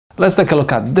let's take a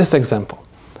look at this example.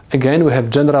 Again, we have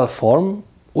general form.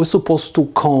 We're supposed to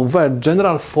convert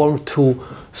general form to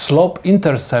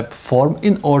slope-intercept form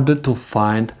in order to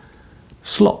find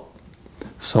slope.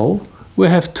 So we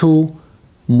have to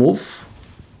move,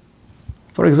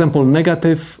 for example,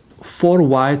 negative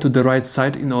 4y to the right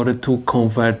side in order to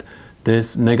convert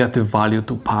this negative value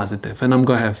to positive. And I'm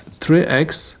going to have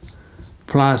 3x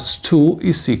plus 2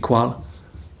 is equal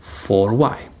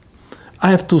 4y. I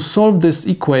have to solve this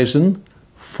equation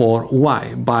for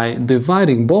y by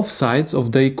dividing both sides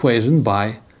of the equation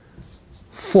by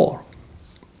 4.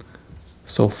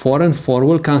 So 4 and 4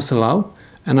 will cancel out,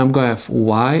 and I'm going to have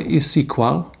y is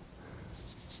equal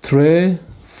 3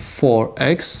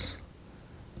 4x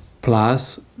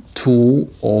plus 2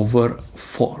 over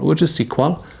 4, which is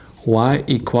equal y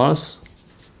equals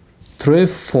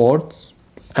 3/4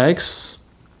 x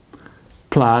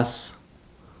plus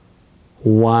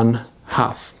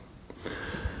 1/2.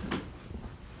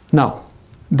 Now,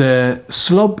 the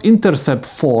slope-intercept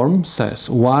form says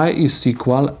y is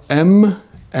equal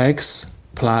mx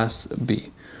plus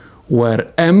b,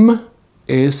 where m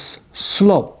is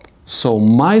slope. So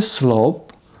my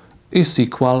slope is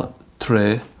equal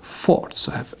 3/4.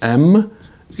 So I have m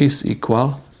is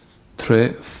equal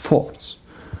 3/4.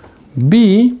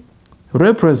 B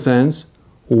represents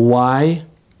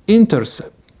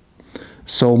y-intercept.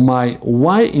 So my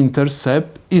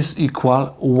y-intercept is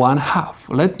equal 1/2.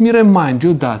 Let me remind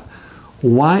you that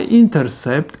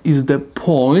y-intercept is the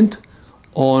point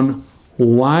on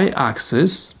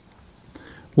y-axis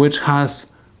which has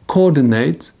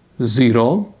coordinates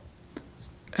 0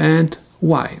 and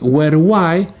y, where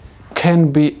y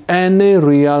can be any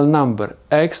real number.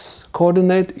 X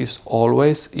coordinate is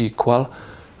always equal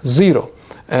 0.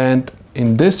 And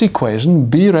in this equation,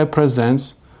 B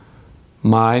represents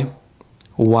my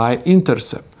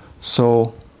y-intercept.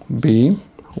 So B,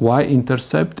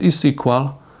 y-intercept is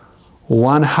equal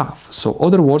 1/2. So in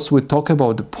other words, we talk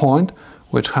about the point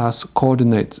which has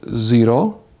coordinates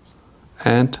 0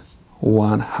 and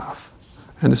 1/2.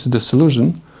 And this is the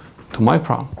solution to my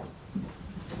problem.